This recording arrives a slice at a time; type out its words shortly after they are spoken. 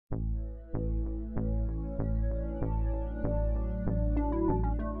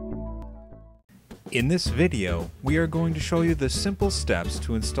In this video, we are going to show you the simple steps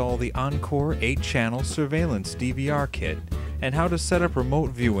to install the Encore 8-channel surveillance DVR kit and how to set up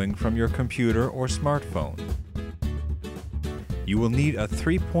remote viewing from your computer or smartphone. You will need a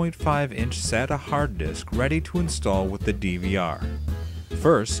 3.5-inch SATA hard disk ready to install with the DVR.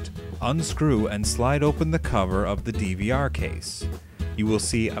 First, unscrew and slide open the cover of the DVR case. You will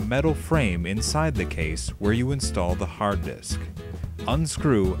see a metal frame inside the case where you install the hard disk.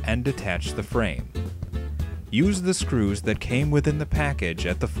 Unscrew and detach the frame. Use the screws that came within the package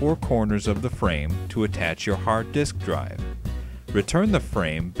at the four corners of the frame to attach your hard disk drive. Return the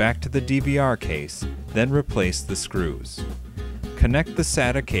frame back to the DVR case, then replace the screws. Connect the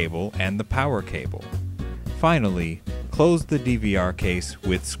SATA cable and the power cable. Finally, close the DVR case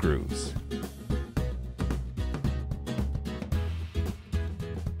with screws.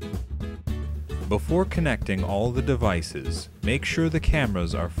 Before connecting all the devices, make sure the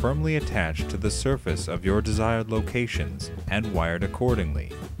cameras are firmly attached to the surface of your desired locations and wired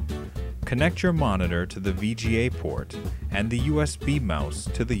accordingly. Connect your monitor to the VGA port and the USB mouse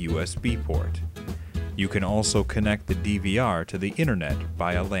to the USB port. You can also connect the DVR to the internet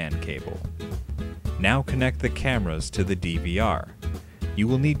via LAN cable. Now connect the cameras to the DVR. You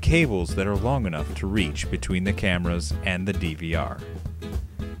will need cables that are long enough to reach between the cameras and the DVR.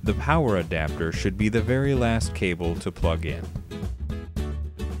 The power adapter should be the very last cable to plug in.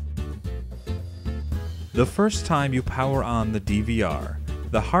 The first time you power on the DVR,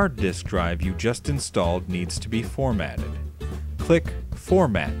 the hard disk drive you just installed needs to be formatted. Click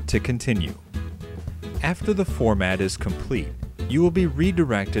Format to continue. After the format is complete, you will be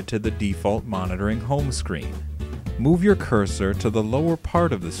redirected to the default monitoring home screen. Move your cursor to the lower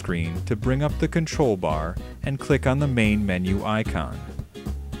part of the screen to bring up the control bar and click on the main menu icon.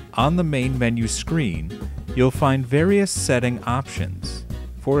 On the main menu screen, you'll find various setting options.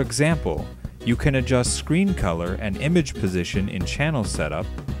 For example, you can adjust screen color and image position in Channel Setup,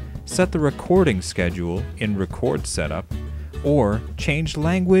 set the recording schedule in Record Setup, or change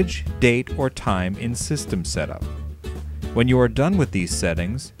language, date, or time in System Setup. When you are done with these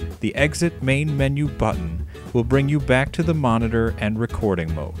settings, the Exit Main Menu button will bring you back to the monitor and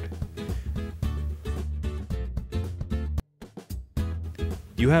recording mode.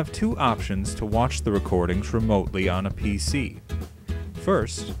 You have two options to watch the recordings remotely on a PC.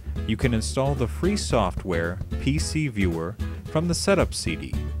 First, you can install the free software PC Viewer from the Setup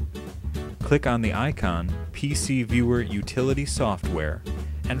CD. Click on the icon PC Viewer Utility Software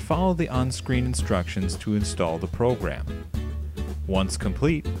and follow the on-screen instructions to install the program. Once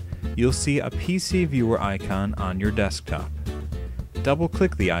complete, you'll see a PC Viewer icon on your desktop.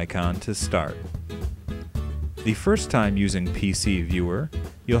 Double-click the icon to start. The first time using PC Viewer,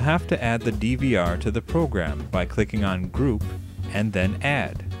 you'll have to add the DVR to the program by clicking on Group and then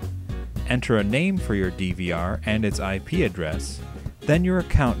Add. Enter a name for your DVR and its IP address, then your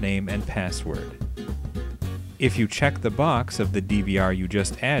account name and password. If you check the box of the DVR you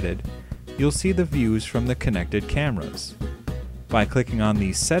just added, you'll see the views from the connected cameras. By clicking on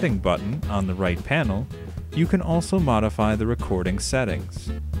the Setting button on the right panel, you can also modify the recording settings.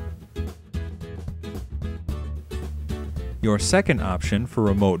 Your second option for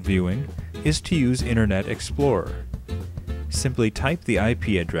remote viewing is to use Internet Explorer. Simply type the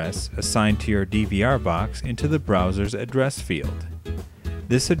IP address assigned to your DVR box into the browser's address field.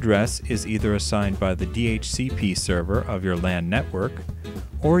 This address is either assigned by the DHCP server of your LAN network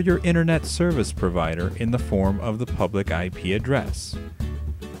or your internet service provider in the form of the public IP address.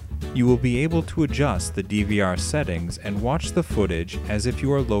 You will be able to adjust the DVR settings and watch the footage as if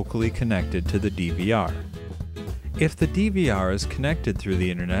you are locally connected to the DVR. If the DVR is connected through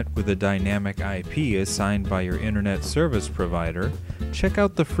the internet with a dynamic IP assigned by your internet service provider, check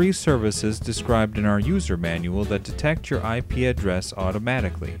out the free services described in our user manual that detect your IP address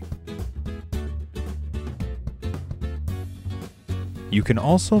automatically. You can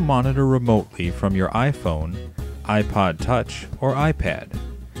also monitor remotely from your iPhone, iPod Touch, or iPad.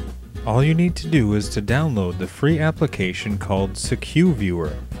 All you need to do is to download the free application called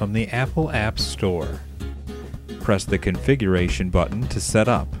SecuViewer from the Apple App Store. Press the Configuration button to set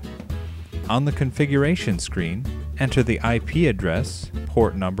up. On the configuration screen, enter the IP address,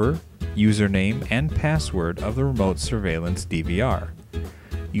 port number, username, and password of the remote surveillance DVR.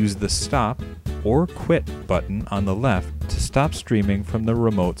 Use the Stop or Quit button on the left to stop streaming from the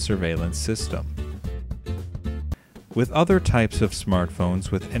remote surveillance system. With other types of smartphones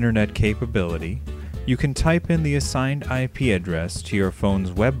with internet capability, you can type in the assigned IP address to your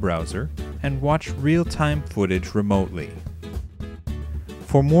phone's web browser and watch real-time footage remotely.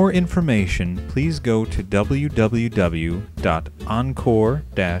 For more information, please go to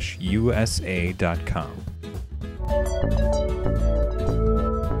www.encore-usa.com.